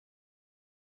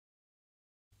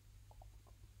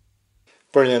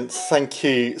Brilliant. Thank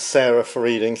you, Sarah, for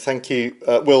reading. Thank you,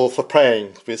 Will, for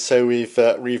praying. So we've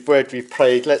read, we've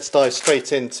prayed. Let's dive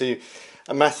straight into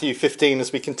Matthew 15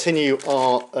 as we continue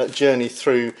our journey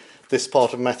through this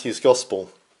part of Matthew's Gospel.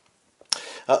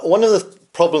 One of the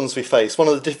problems we face, one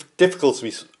of the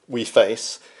difficulties we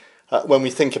face when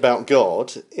we think about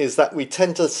God is that we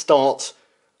tend to start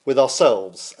with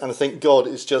ourselves and think God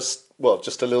is just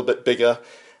a little bit bigger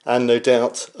and no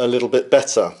doubt a little bit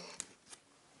better,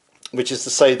 which is to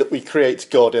say that we create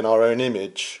God in our own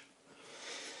image.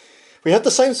 We have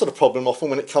the same sort of problem often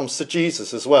when it comes to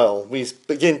Jesus as well. We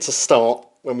begin to start,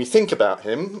 when we think about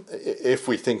him, if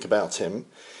we think about him,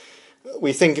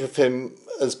 we think of him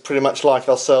as pretty much like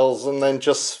ourselves and then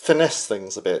just finesse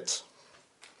things a bit.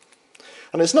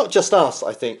 And it's not just us,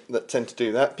 I think, that tend to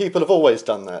do that. People have always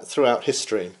done that throughout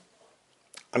history.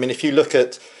 I mean, if you look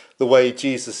at the way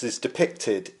Jesus is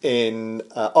depicted in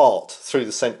art through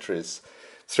the centuries,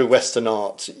 through Western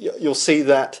art, you'll see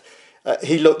that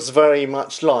he looks very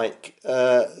much like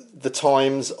the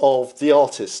times of the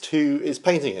artist who is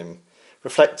painting him,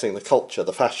 reflecting the culture,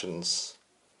 the fashions.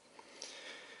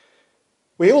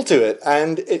 We all do it,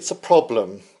 and it's a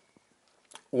problem.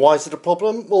 Why is it a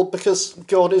problem? Well, because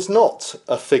God is not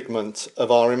a figment of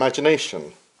our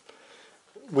imagination.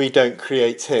 We don't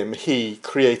create him, he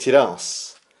created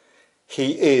us.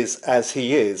 He is as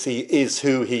he is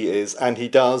who he is, and he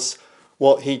does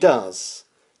what he does,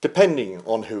 depending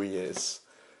on who he is,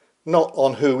 not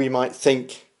on who we might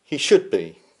think he should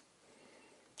be.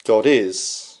 God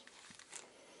is.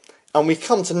 And we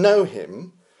come to know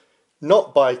him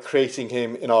not by creating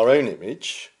him in our own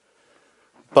image,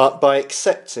 but by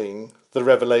accepting the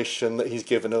revelation that he's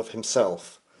given of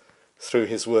himself through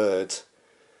his word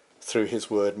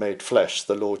made flesh,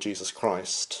 the Lord Jesus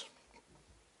Christ.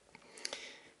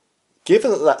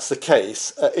 Given that that's the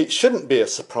case, it shouldn't be a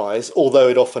surprise, although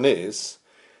it often is,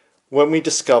 when we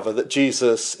discover that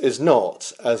Jesus is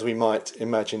not as we might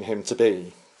imagine him to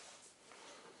be.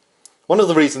 One of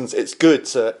the reasons it's good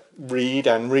to read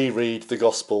and reread the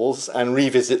Gospels and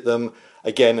revisit them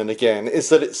again and again is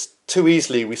that it's too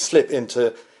easily we slip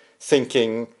into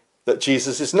thinking that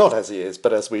Jesus is not as he is,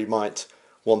 but as we might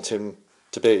want him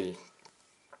to be.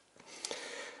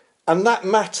 And that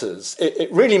matters.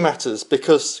 It really matters,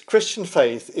 because Christian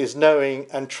faith is knowing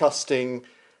and trusting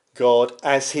God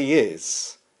as he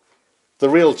is, the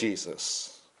real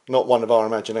Jesus, not one of our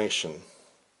imagination.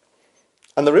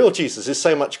 And the real Jesus is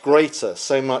so much greater,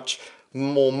 so much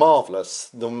more marvellous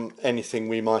than anything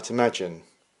we might imagine.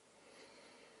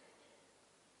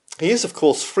 He is, of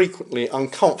course, frequently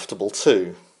uncomfortable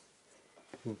too,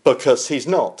 because he's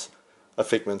not a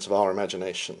figment of our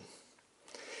imagination.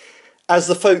 As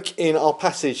the folk in our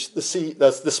passage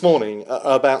this morning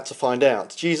are about to find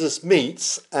out, Jesus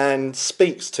meets and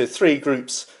speaks to three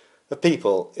groups of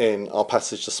people in our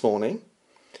passage this morning.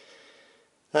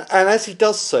 And as he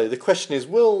does so, the question is,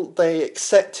 will they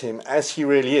accept him as he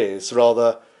really is,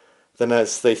 rather than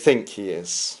as they think he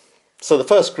is? So the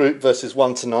first group, verses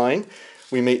 1 to 9,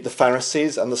 we meet the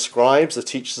Pharisees and the scribes, the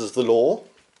teachers of the law.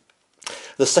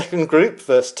 The second group,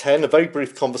 verse 10, a very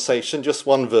brief conversation, just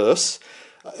one verse,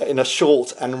 in a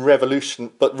short and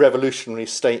revolutionary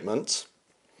statement.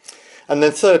 And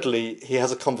then thirdly, he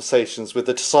has a conversations with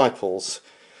the disciples,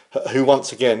 who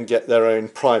once again get their own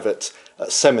private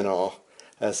seminar,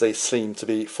 as they seem to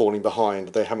be falling behind.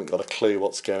 They haven't got a clue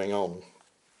what's going on.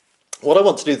 What I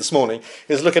want to do this morning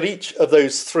is look at each of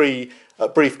those three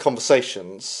brief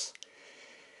conversations.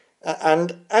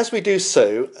 And as we do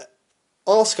so,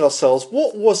 ask ourselves,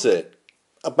 what was it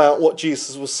about what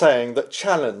Jesus was saying that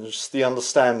challenged the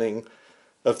understanding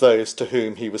of those to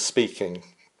whom he was speaking?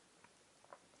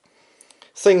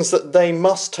 Things that they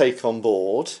must take on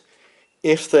board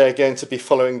if they're going to be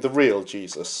following the real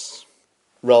Jesus,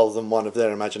 rather than one of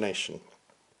their imagination.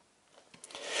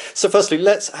 So firstly,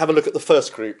 let's have a look at the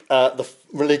first group, the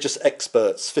religious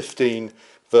experts, 15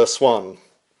 verse 1.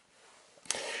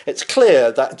 It's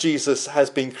clear that Jesus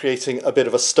has been creating a bit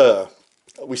of a stir.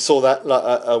 We saw that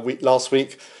last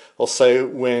week or so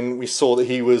when we saw that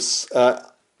he was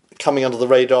coming under the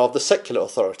radar of the secular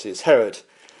authorities, Herod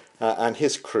and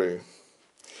his crew.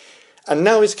 And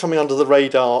now he's coming under the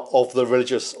radar of the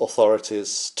religious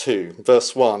authorities too.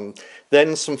 Verse 1,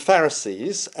 then some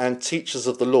Pharisees and teachers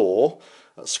of the law,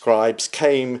 scribes,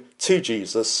 came to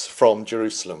Jesus from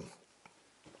Jerusalem.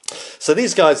 So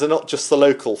these guys are not just the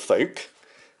local folk.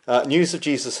 News of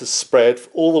Jesus has spread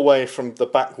all the way from the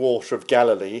backwater of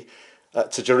Galilee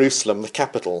to Jerusalem, the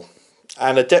capital.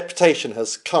 And a deputation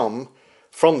has come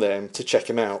from them to check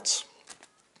him out.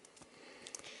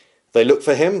 They look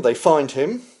for him, they find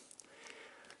him.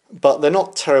 but they're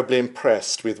not terribly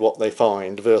impressed with what they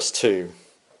find. Verse 2.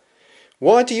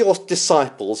 Why do your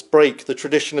disciples break the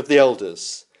tradition of the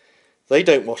elders? They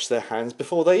don't wash their hands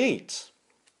before they eat.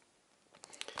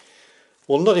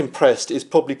 Well, not impressed is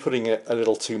probably putting it a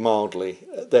little too mildly.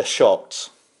 They're shocked.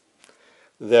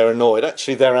 They're annoyed.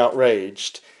 Actually, they're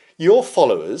outraged. Your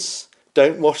followers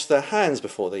don't wash their hands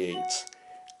before they eat,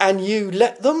 and you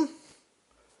let them?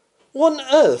 What on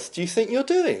earth do you think you're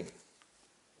doing?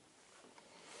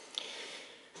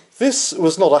 This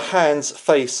was not a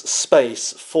hands-face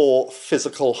space for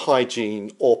physical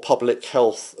hygiene or public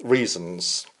health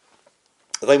reasons.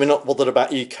 They were not bothered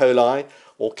about E. coli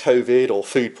or COVID or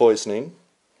food poisoning.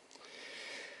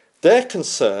 Their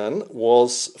concern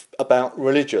was about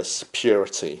religious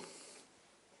purity.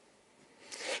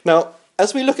 Now,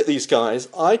 as we look at these guys,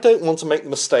 I don't want to make the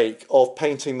mistake of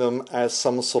painting them as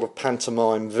some sort of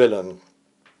pantomime villain.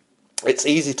 It's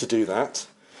easy to do that.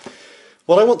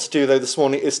 What I want to do, though, this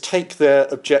morning is take their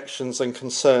objections and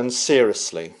concerns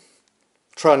seriously.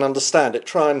 Try and understand it.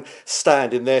 Try and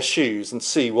stand in their shoes and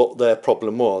see what their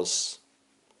problem was.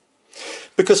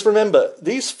 Because remember,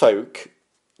 these folk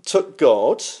took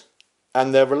God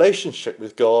and their relationship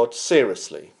with God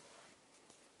seriously.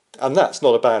 And that's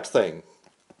not a bad thing.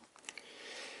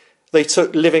 They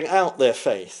took living out their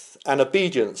faith and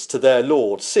obedience to their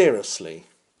Lord seriously.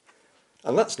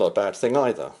 And that's not a bad thing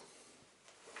either.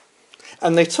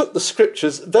 And they took the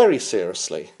scriptures very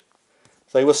seriously.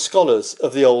 They were scholars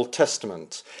of the Old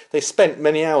Testament. They spent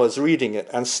many hours reading it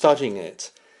and studying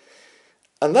it.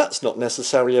 And that's not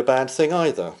necessarily a bad thing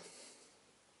either.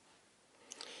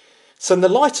 So in the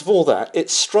light of all that,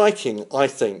 it's striking, I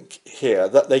think, here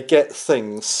that they get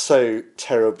things so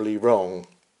terribly wrong.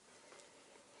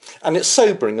 And it's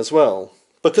sobering as well,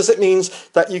 because it means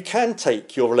that you can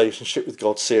take your relationship with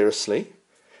God seriously.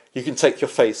 You can take your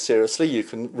faith seriously. You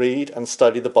can read and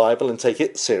study the Bible and take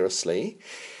it seriously.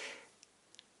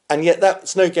 And yet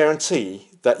that's no guarantee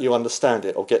that you understand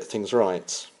it or get things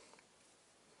right.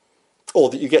 Or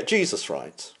that you get Jesus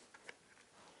right.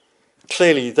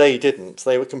 Clearly they didn't.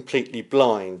 They were completely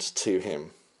blind to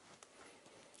him.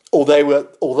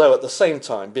 Although at the same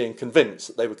time being convinced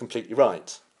that they were completely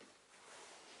right.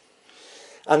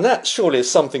 And that surely is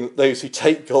something that those who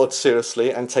take God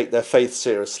seriously and take their faith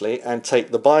seriously and take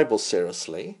the Bible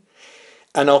seriously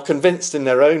and are convinced in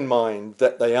their own mind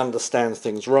that they understand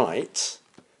things right,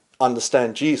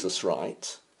 understand Jesus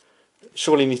right,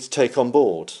 surely need to take on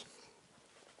board.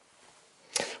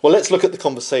 Well, let's look at the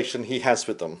conversation he has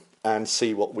with them and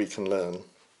see what we can learn.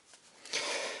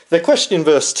 Their question in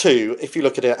verse 2, if you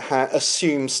look at it,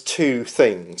 assumes two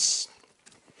things.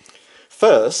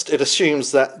 First, it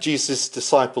assumes that Jesus'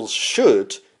 disciples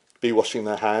should be washing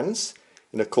their hands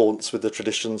in accordance with the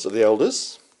traditions of the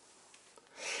elders.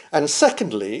 And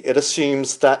secondly, it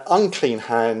assumes that unclean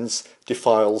hands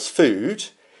defiles food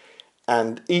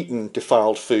and eaten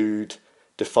defiled food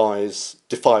defiles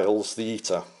the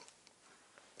eater.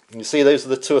 You see, those are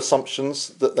the two assumptions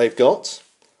that they've got.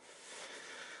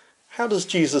 How does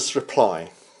Jesus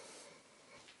reply?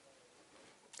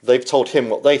 They've told him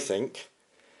what they think.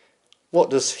 What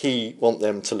does he want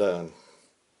them to learn?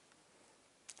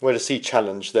 Where does he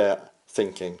challenge their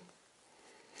thinking?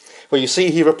 Well, you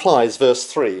see, he replies, verse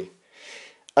 3,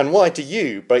 "And why do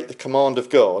you break the command of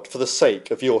God for the sake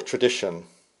of your tradition?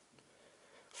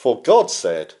 For God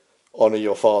said, 'Honour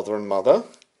your father and mother,'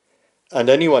 and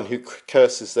anyone who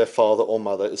curses their father or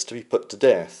mother is to be put to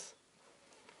death.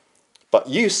 But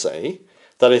you say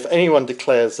that if anyone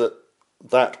declares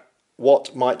that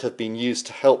what might have been used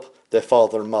to help their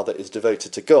father and mother is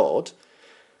devoted to God,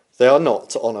 they are not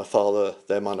to honour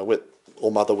their mother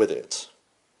with it.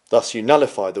 Thus you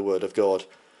nullify the word of God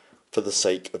for the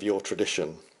sake of your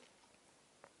tradition."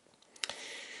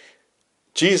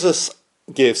 Jesus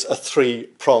gives a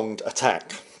three-pronged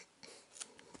attack.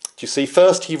 Do you see?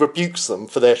 First, he rebukes them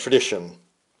for their tradition.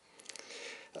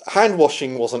 Hand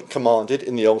washing wasn't commanded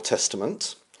in the Old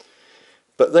Testament,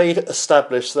 but they'd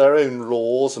established their own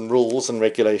laws and rules and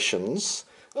regulations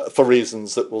for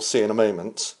reasons that we'll see in a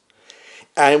moment,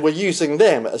 and were using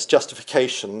them as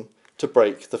justification to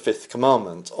break the fifth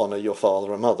commandment, honour your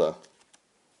father and mother,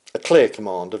 a clear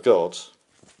command of God.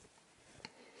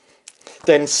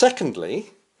 Then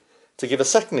secondly, to give a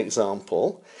second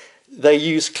example, they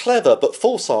use clever but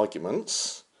false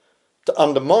arguments to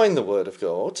undermine the word of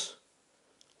God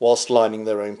whilst lining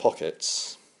their own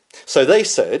pockets. So they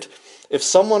said, if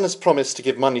someone has promised to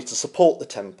give money to support the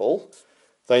temple,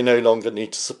 they no longer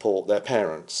need to support their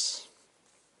parents.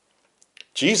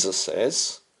 Jesus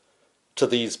says to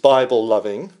these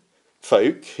Bible-loving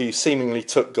folk who seemingly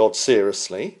took God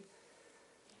seriously,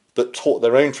 that taught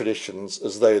their own traditions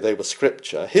as though they were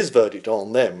scripture, his verdict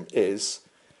on them is,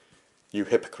 "You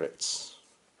hypocrites.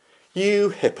 You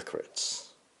hypocrites.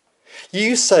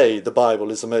 You say the Bible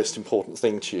is the most important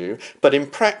thing to you, but in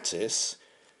practice,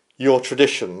 your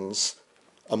traditions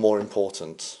are more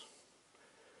important.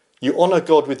 You honour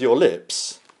God with your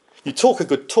lips. You talk a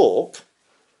good talk.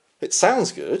 It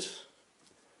sounds good,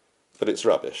 but it's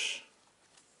rubbish.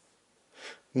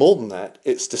 More than that,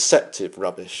 it's deceptive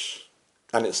rubbish,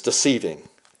 and it's deceiving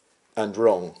and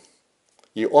wrong.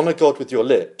 You honour God with your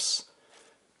lips,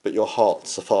 but your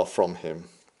hearts are far from him."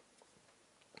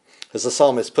 As the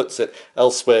psalmist puts it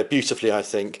elsewhere beautifully, I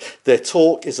think, "Their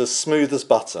talk is as smooth as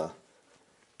butter,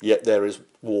 yet there is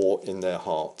war in their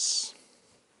hearts."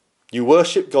 You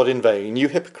worship God in vain, you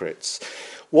hypocrites.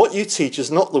 What you teach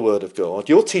is not the word of God.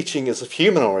 Your teaching is of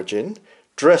human origin,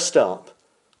 dressed up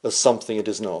as something it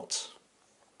is not.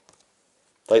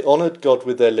 They honoured God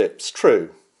with their lips,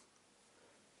 true.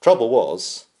 Trouble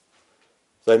was,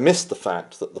 they missed the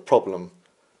fact that the problem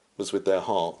was with their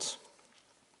heart.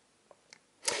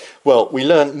 Well, we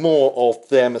learn more of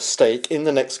their mistake in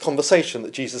the next conversation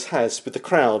that Jesus has with the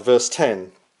crowd, verse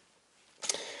 10.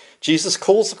 Jesus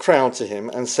calls the crowd to him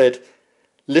and said,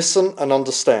 "Listen and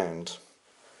understand.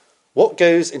 What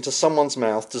goes into someone's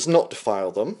mouth does not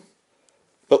defile them,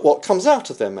 but what comes out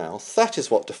of their mouth, that is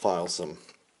what defiles them."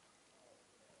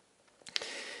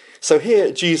 So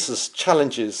here Jesus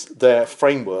challenges their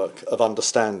framework of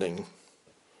understanding,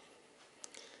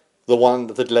 the one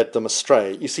that led them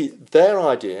astray. You see, their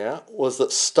idea was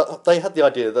that they had the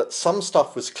idea that some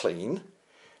stuff was clean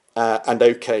and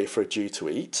okay for a Jew to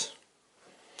eat,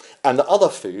 and that other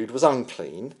food was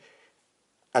unclean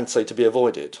and so to be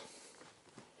avoided.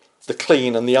 The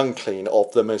clean and the unclean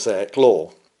of the Mosaic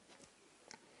law.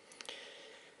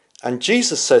 And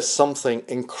Jesus says something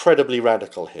incredibly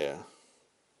radical here.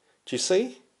 Do you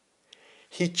see?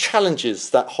 He challenges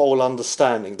that whole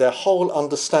understanding, their whole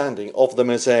understanding of the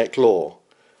Mosaic law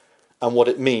and what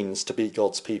it means to be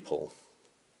God's people.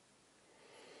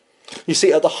 You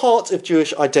see, at the heart of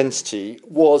Jewish identity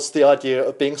was the idea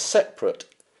of being separate,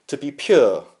 to be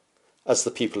pure as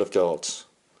the people of God.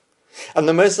 And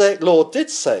the Mosaic law did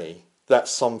say that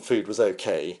some food was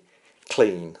okay,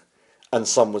 clean, and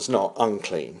some was not,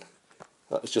 unclean.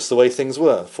 That was just the way things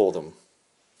were for them.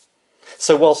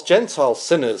 So whilst Gentile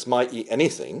sinners might eat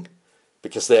anything,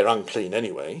 because they're unclean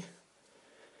anyway,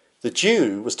 the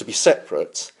Jew was to be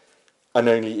separate and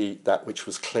only eat that which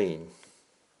was clean.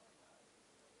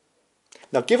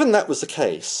 Now, given that was the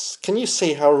case, can you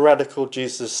see how radical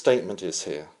Jesus' statement is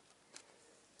here?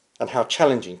 And how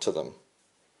challenging to them?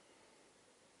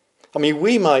 I mean,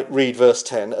 we might read verse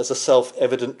 10 as a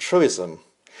self-evident truism,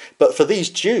 but for these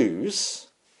Jews,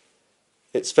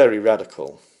 it's very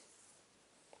radical.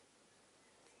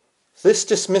 This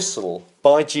dismissal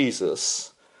by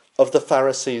Jesus of the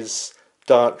Pharisees'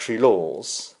 dietary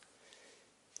laws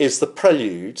is the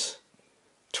prelude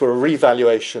to a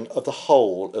revaluation of the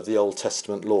whole of the Old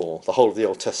Testament law, the whole of the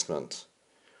Old Testament,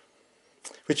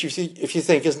 which if you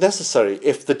think is necessary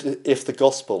if the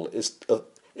gospel is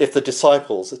if the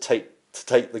disciples are to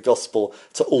take the gospel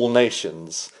to all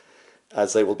nations,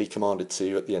 as they will be commanded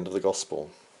to at the end of the gospel.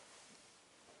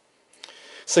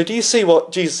 So do you see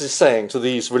what Jesus is saying to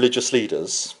these religious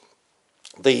leaders,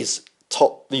 these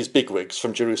bigwigs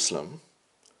from Jerusalem?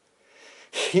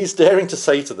 He's daring to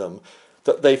say to them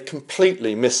that they've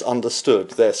completely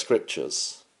misunderstood their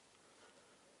scriptures.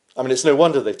 I mean, it's no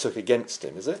wonder they took against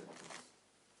him, is it?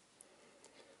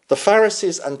 The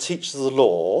Pharisees and teachers of the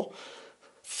law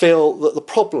feel that the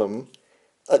problem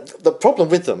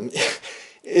with them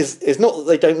is not that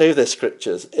they don't know their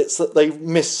scriptures, it's that they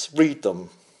misread them.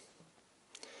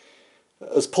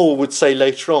 As Paul would say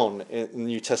later on in the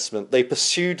New Testament, they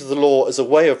pursued the law as a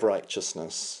way of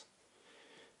righteousness.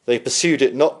 They pursued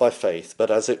it not by faith, but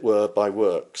as it were by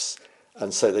works,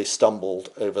 and so they stumbled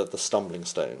over the stumbling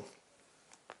stone.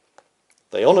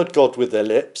 They honoured God with their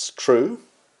lips, true.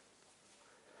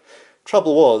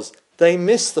 Trouble was, they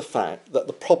missed the fact that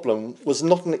the problem was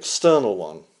not an external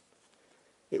one.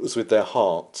 It was with their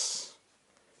hearts.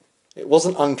 It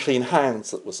wasn't unclean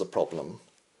hands that was the problem.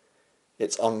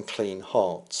 It's unclean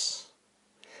hearts.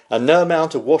 And no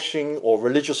amount of washing or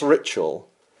religious ritual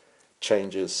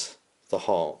changes the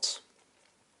heart.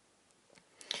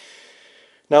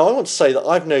 Now, I want to say that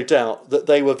I've no doubt that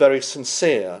they were very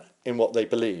sincere in what they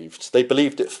believed. They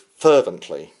believed it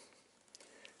fervently.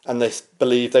 And they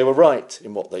believed they were right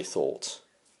in what they thought,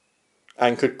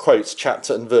 and could quote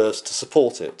chapter and verse to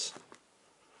support it.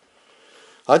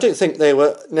 I don't think they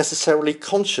were necessarily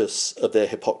conscious of their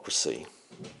hypocrisy.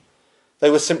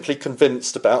 They were simply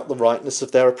convinced about the rightness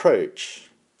of their approach.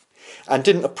 and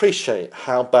didn't appreciate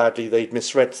how badly they'd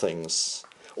misread things,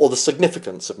 or the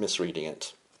significance of misreading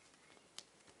it.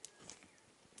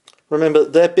 Remember,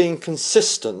 they're being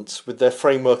consistent with their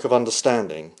framework of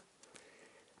understanding.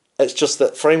 It's just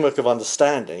that framework of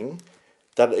understanding,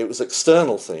 that it was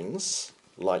external things,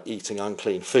 like eating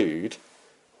unclean food,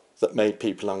 that made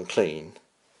people unclean,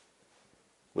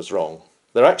 was wrong.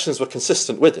 Their actions were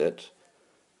consistent with it,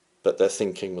 but their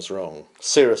thinking was wrong.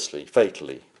 Seriously,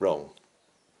 fatally wrong.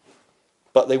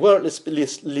 But they were at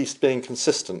least being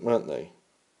consistent, weren't they?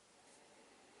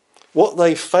 What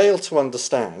they failed to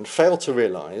understand, failed to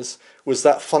realise, was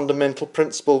that fundamental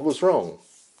principle was wrong.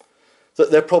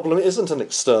 That their problem isn't an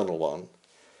external one,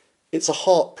 it's a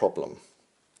heart problem.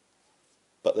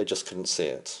 But they just couldn't see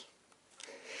it.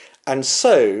 And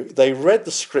so they read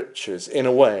the scriptures in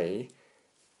a way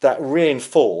that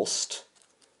reinforced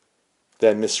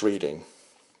their misreading.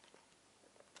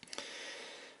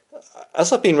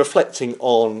 As I've been reflecting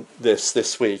on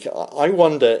this week, I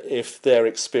wonder if their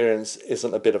experience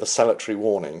isn't a bit of a salutary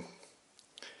warning,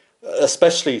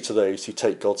 especially to those who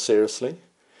take God seriously,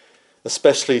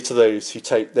 especially to those who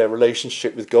take their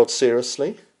relationship with God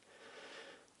seriously,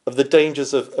 of the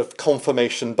dangers of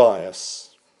confirmation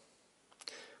bias,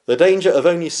 the danger of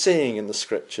only seeing in the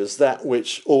scriptures that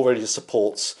which already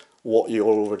supports what you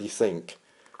already think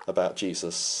about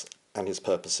Jesus and his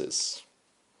purposes,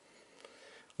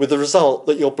 with the result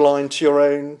that you're blind to your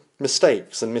own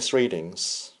mistakes and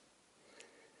misreadings.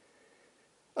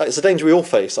 It's a danger we all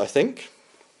face, I think,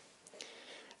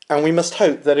 and we must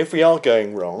hope that if we are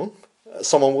going wrong,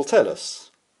 someone will tell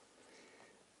us.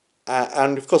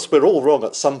 And of course we're all wrong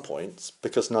at some point,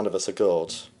 because none of us are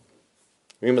God.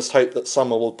 We must hope that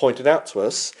someone will point it out to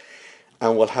us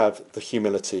and will have the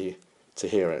humility to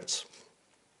hear it.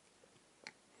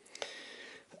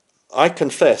 I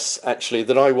confess, actually,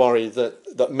 that I worry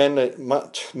that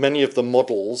many of the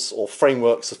models or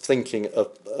frameworks of thinking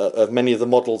of many of the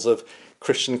models of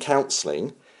Christian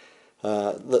counselling,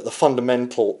 that the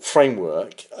fundamental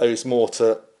framework owes more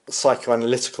to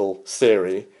psychoanalytical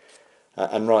theory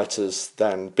and writers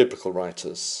than biblical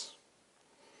writers.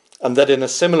 And that in a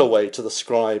similar way to the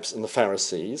scribes and the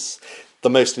Pharisees, the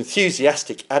most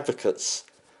enthusiastic advocates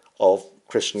of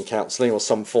Christian counselling, or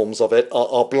some forms of it,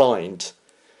 are blind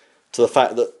to the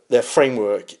fact that their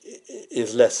framework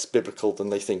is less biblical than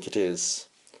they think it is.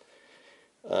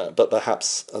 But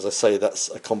perhaps, as I say, that's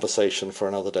a conversation for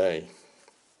another day.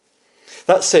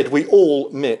 That said, we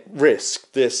all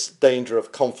risk this danger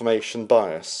of confirmation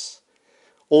bias.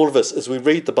 All of us, as we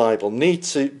read the Bible, need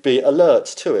to be alert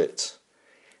to it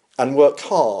and work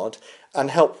hard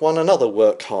and help one another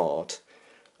work hard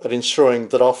at ensuring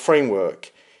that our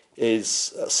framework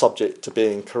is subject to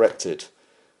being corrected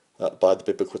by the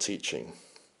biblical teaching.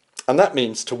 And that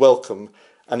means to welcome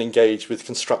and engage with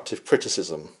constructive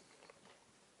criticism.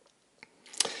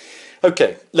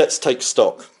 Okay, let's take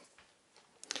stock.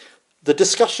 The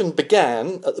discussion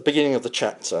began at the beginning of the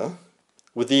chapter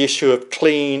with the issue of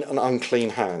clean and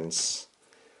unclean hands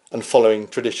and following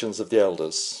traditions of the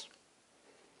elders.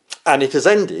 And it has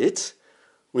ended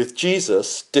with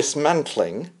Jesus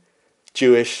dismantling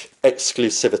Jewish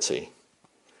exclusivity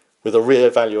with a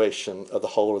re-evaluation of the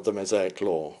whole of the Mosaic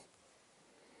law.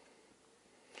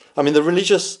 I mean, the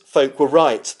religious folk were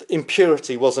right that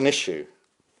impurity was an issue,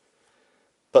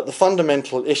 but the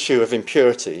fundamental issue of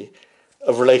impurity,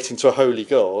 of relating to a holy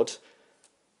God,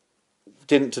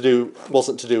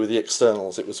 wasn't to do with the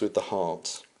externals, it was with the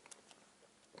heart.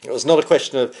 It was not a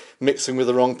question of mixing with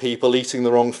the wrong people, eating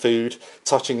the wrong food,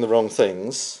 touching the wrong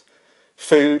things.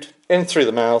 Food, in through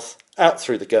the mouth, out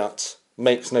through the gut,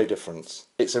 makes no difference.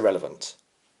 It's irrelevant.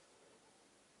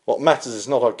 What matters is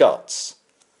not our guts,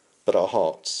 but our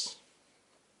hearts.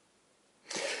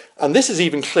 And this is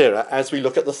even clearer as we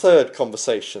look at the third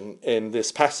conversation in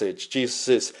this passage,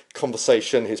 Jesus'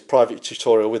 conversation, his private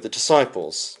tutorial with the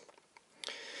disciples.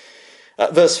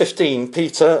 At verse 15,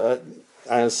 Peter,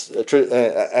 as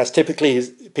typically,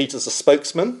 Peter's a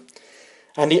spokesman,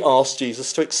 and he asks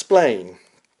Jesus to explain.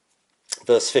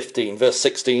 Verse 15, verse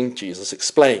 16, Jesus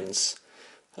explains,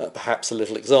 perhaps a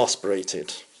little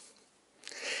exasperated.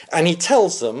 And he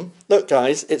tells them, look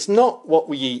guys, it's not what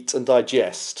we eat and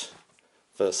digest,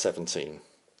 verse 17.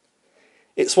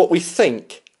 It's what we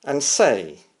think and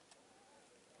say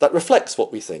that reflects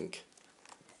what we think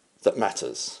that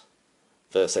matters,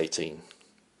 verse 18.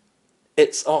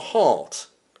 It's our heart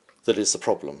that is the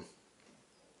problem.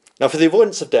 Now, for the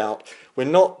avoidance of doubt, we're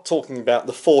not talking about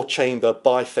the 4-chamber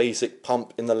biphasic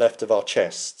pump in the left of our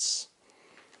chests.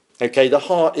 Okay, the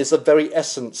heart is the very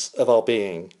essence of our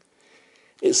being.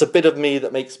 It's a bit of me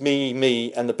that makes me,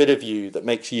 me, and the bit of you that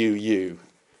makes you, you.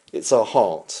 It's our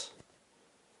heart.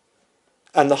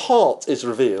 And the heart is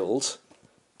revealed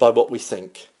by what we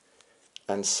think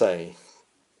and say.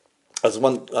 As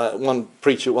one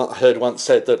preacher I heard once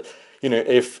said that,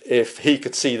 if he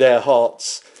could see their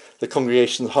hearts, the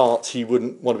congregation's hearts, he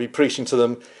wouldn't want to be preaching to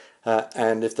them.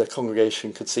 And if the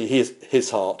congregation could see his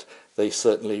heart, they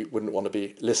certainly wouldn't want to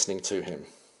be listening to him.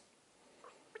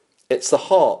 It's the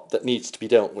heart that needs to be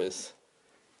dealt with,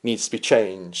 needs to be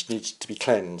changed, needs to be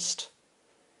cleansed,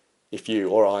 if you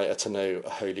or I are to know a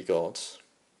holy God.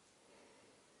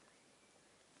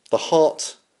 The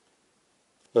heart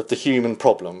of the human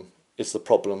problem is the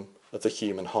problem of the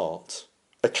human heart.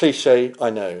 A cliche, I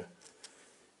know,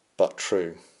 but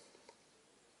true.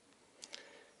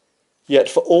 Yet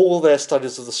for all their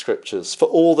studies of the scriptures, for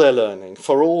all their learning,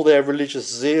 for all their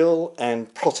religious zeal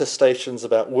and protestations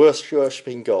about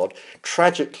worshipping God,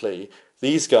 tragically,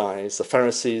 these guys, the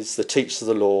Pharisees, the teachers of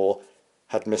the law,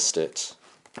 had missed it.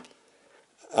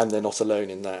 And they're not alone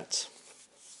in that.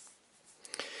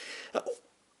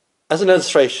 As an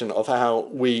illustration of how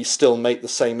we still make the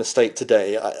same mistake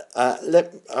today,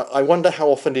 I wonder how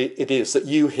often it is that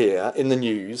you hear in the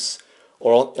news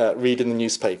or read in the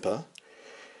newspaper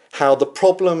how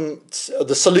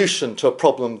the solution to a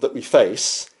problem that we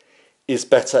face is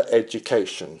better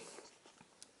education.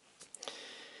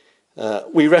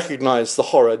 We recognise the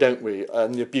horror, don't we,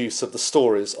 and the abuse of the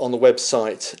stories on the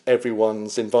website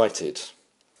Everyone's Invited.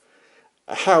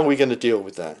 How are we going to deal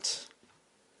with that?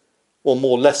 Or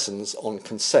more lessons on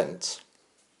consent.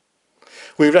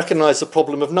 We recognise the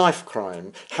problem of knife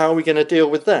crime. How are we going to deal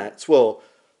with that? Well,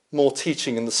 more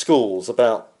teaching in the schools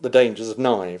about the dangers of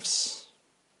knives.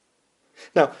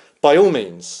 Now, by all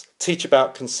means, teach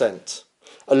about consent.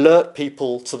 Alert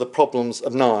people to the problems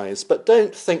of knives, but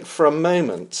don't think for a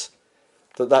moment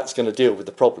that that's going to deal with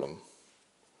the problem,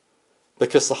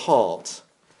 because the heart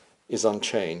is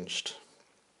unchanged.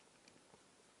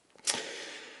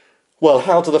 Well,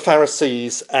 how do the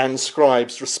Pharisees and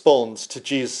scribes respond to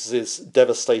Jesus'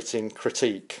 devastating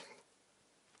critique?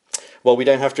 Well, we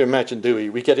don't have to imagine, do we?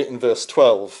 We get it in verse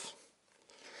 12.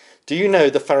 Do you know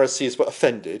the Pharisees were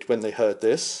offended when they heard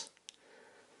this?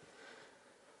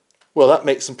 Well, that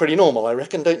makes them pretty normal, I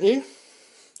reckon, don't you?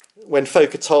 When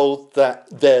folk are told that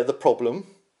they're the problem,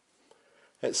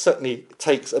 it certainly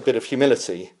takes a bit of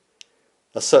humility,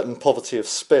 a certain poverty of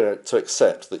spirit to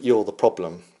accept that you're the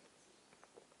problem.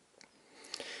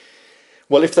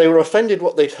 Well, if they were offended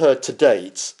what they'd heard to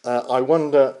date, I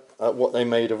wonder what they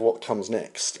made of what comes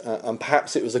next. And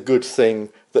perhaps it was a good thing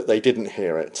that they didn't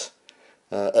hear it,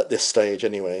 at this stage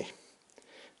anyway.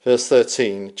 Verse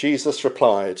 13, Jesus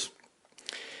replied,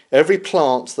 "Every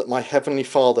plant that my heavenly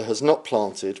Father has not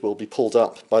planted will be pulled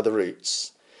up by the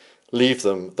roots. Leave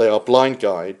them, they are blind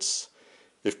guides.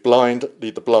 If blind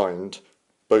lead the blind,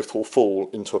 both will fall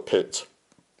into a pit."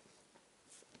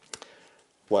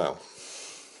 Wow.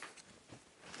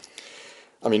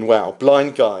 Wow,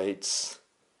 blind guides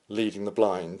leading the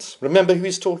blind. Remember who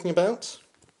he's talking about?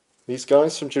 These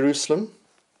guys from Jerusalem?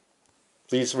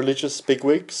 These religious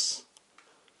bigwigs?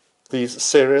 These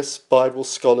serious Bible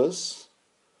scholars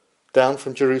down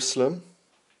from Jerusalem?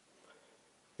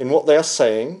 In what they are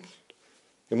saying,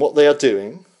 in what they are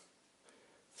doing,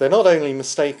 they're not only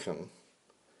mistaken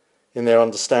in their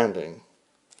understanding,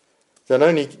 they're not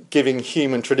only giving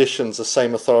human traditions the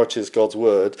same authority as God's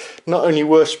word, not only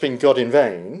worshipping God in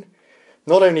vain,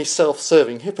 not only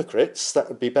self-serving hypocrites, that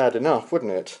would be bad enough,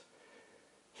 wouldn't it?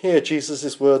 Here,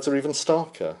 Jesus' words are even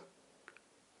starker.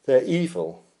 They're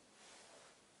evil.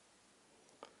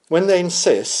 When they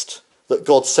insist that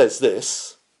God says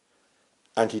this,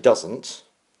 and he doesn't,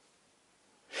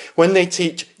 when they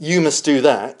teach you must do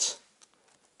that,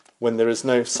 when there is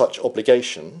no such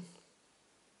obligation,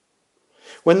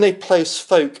 when they place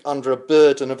folk under a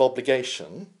burden of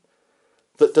obligation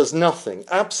that does nothing,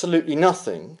 absolutely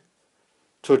nothing,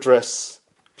 to address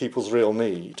people's real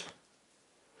need,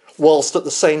 whilst at the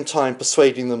same time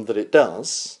persuading them that it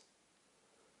does,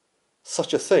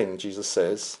 such a thing, Jesus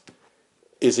says,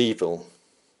 is evil.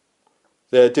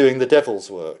 They're doing the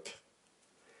devil's work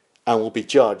and will be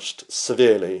judged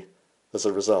severely as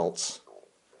a result.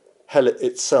 Hell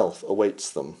itself awaits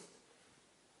them.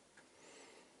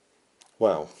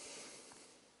 Wow.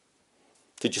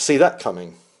 Did you see that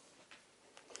coming?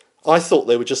 I thought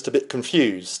they were just a bit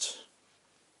confused.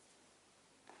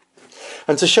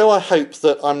 And to show I hope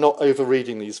that I'm not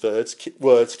overreading these words,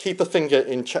 keep a finger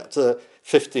in chapter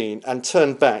 15 and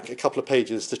turn back a couple of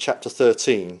pages to chapter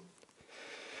 13.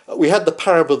 We had the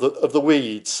parable of the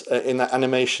weeds in that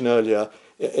animation earlier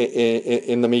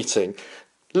in the meeting.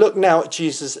 Look now at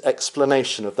Jesus'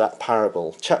 explanation of that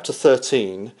parable, chapter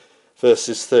 13,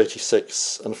 verses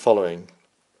 36 and following.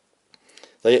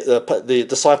 The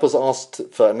disciples asked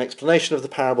for an explanation of the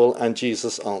parable, and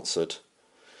Jesus answered,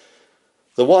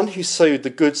 "The one who sowed the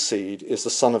good seed is the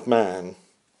Son of Man.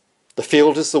 The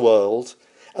field is the world,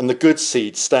 and the good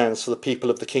seed stands for the people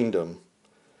of the kingdom.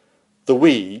 The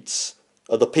weeds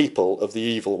are the people of the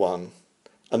evil one,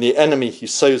 and the enemy who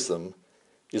sows them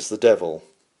is the devil.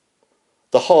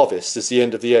 The harvest is the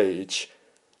end of the age,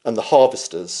 and the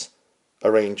harvesters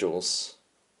are angels.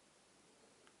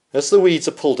 As the weeds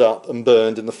are pulled up and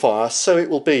burned in the fire, so it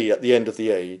will be at the end of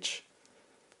the age.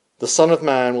 The Son of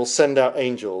Man will send out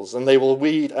angels, and they will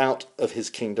weed out of his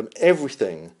kingdom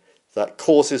everything that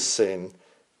causes sin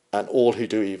and all who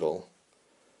do evil.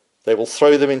 They will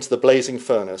throw them into the blazing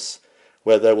furnace,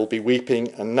 where there will be weeping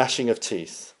and gnashing of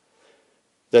teeth.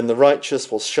 Then the righteous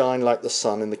will shine like the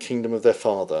sun in the kingdom of their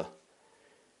Father.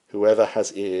 Whoever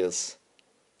has ears,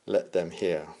 let them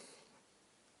hear."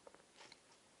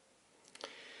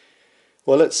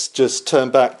 Well, let's just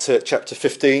turn back to chapter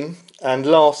 15. And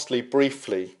lastly,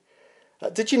 briefly,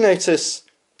 did you notice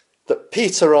that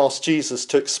Peter asked Jesus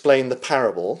to explain the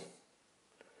parable?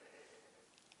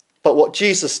 But what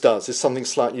Jesus does is something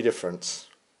slightly different.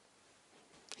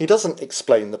 He doesn't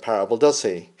explain the parable, does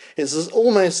he? It's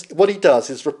almost, what he does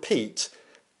is repeat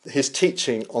his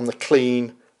teaching on the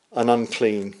clean and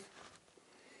unclean.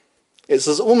 It's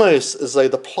almost as though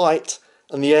the plight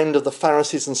and the end of the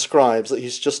Pharisees and scribes that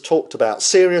he's just talked about,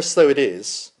 serious though it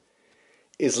is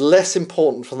less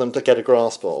important for them to get a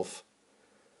grasp of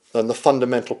than the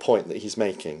fundamental point that he's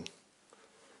making.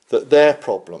 That their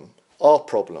problem, our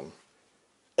problem,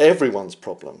 everyone's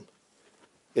problem,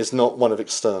 is not one of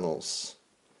externals.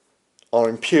 Our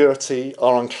impurity,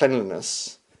 our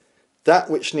uncleanliness, that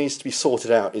which needs to be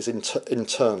sorted out is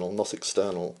internal, not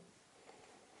external.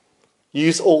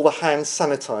 Use all the hand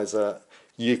sanitizer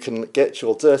you can get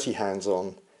your dirty hands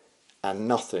on, and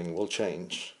nothing will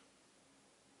change.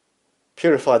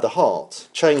 Purify the heart,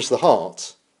 change the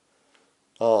heart.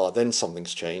 Then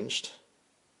something's changed.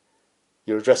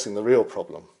 You're addressing the real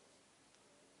problem.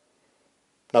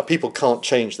 Now, people can't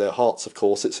change their hearts, of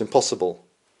course, it's impossible.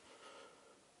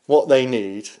 What they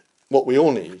need, what we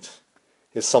all need,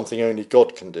 is something only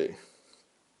God can do.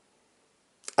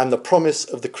 And the promise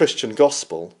of the Christian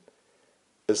gospel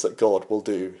is that God will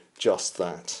do just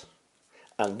that.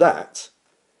 And that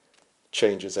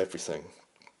changes everything.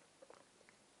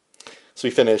 As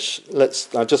we finish,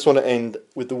 I just want to end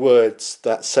with the words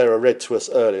that Sarah read to us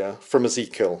earlier from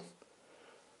Ezekiel,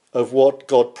 of what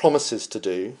God promises to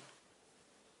do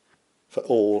for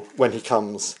all when he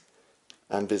comes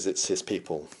and visits his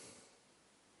people.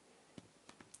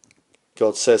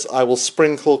 God says, "I will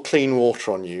sprinkle clean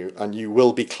water on you, and you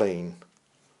will be clean.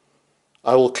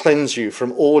 I will cleanse you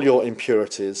from all your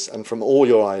impurities and from all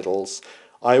your idols.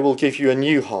 I will give you a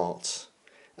new heart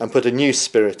and put a new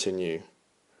spirit in you.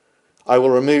 I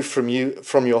will remove from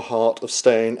your heart of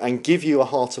stone and give you a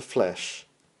heart of flesh.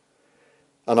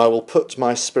 And I will put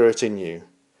my spirit in you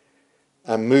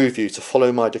and move you to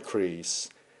follow my decrees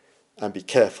and be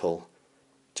careful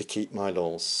to keep my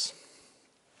laws."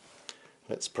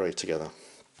 Let's pray together.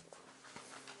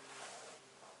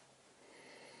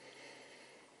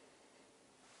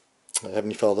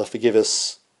 Heavenly Father, forgive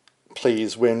us,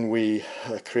 please, when we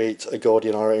create a God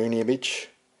in our own image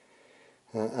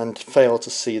and fail to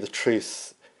see the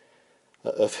truth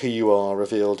of who you are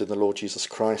revealed in the Lord Jesus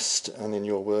Christ and in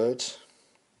your word.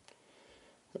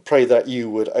 I pray that you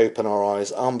would open our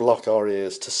eyes, unblock our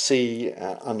ears to see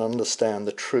and understand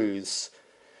the truths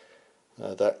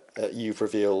that you've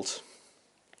revealed.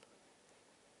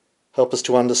 Help us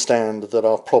to understand that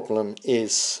our problem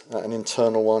is an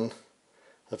internal one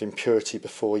of impurity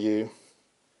before you.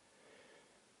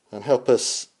 And help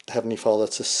us, Heavenly Father,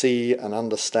 to see and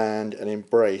understand and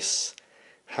embrace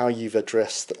how you've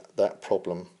addressed that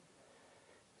problem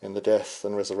in the death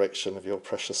and resurrection of your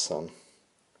precious Son.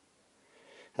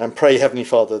 And pray, Heavenly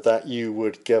Father, that you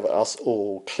would give us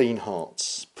all clean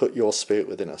hearts, put your Spirit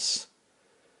within us,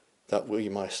 that we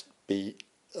might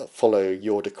follow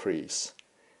your decrees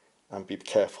and be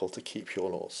careful to keep your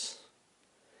laws.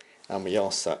 And we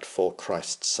ask that for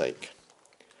Christ's sake.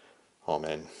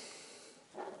 Amen.